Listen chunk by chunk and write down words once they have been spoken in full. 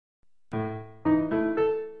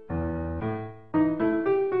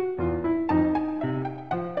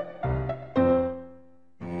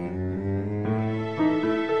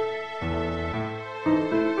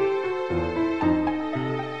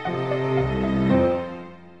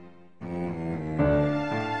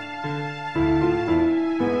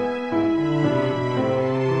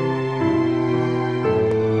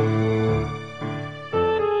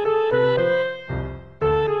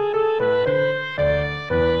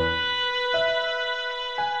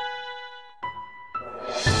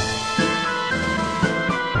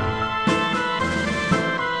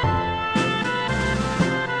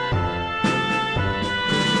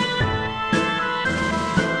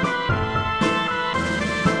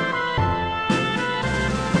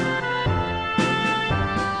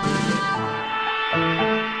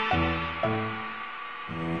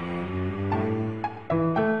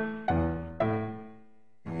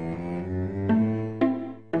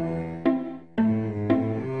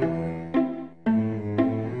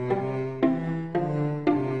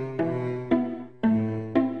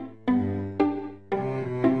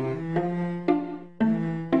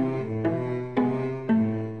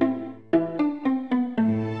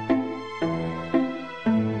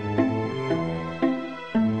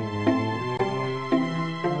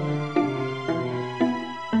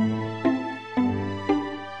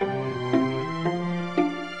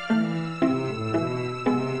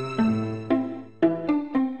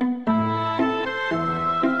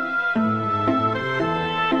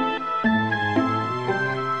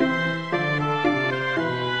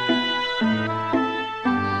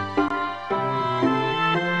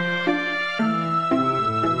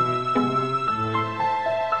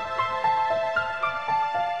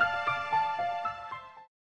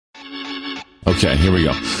Okay, here we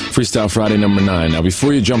go. Freestyle Friday number 9. Now,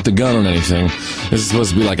 before you jump the gun on anything, this is supposed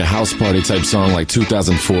to be like a house party type song like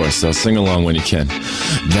 2004, so sing along when you can.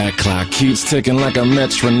 That clock keeps ticking like a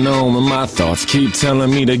metronome, and my thoughts keep telling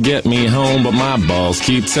me to get me home, but my balls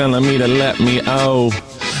keep telling me to let me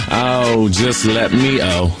just let me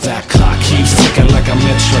That clock keeps ticking like a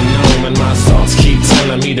metronome, and my thoughts keep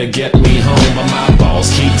telling me to get me home, but my balls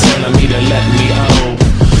keep telling me to let me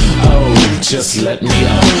just let me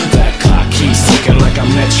That clock keeps ticking like a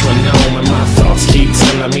metronome, and my thoughts keep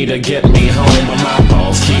telling me to get me home, but my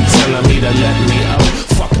balls keep telling me to let me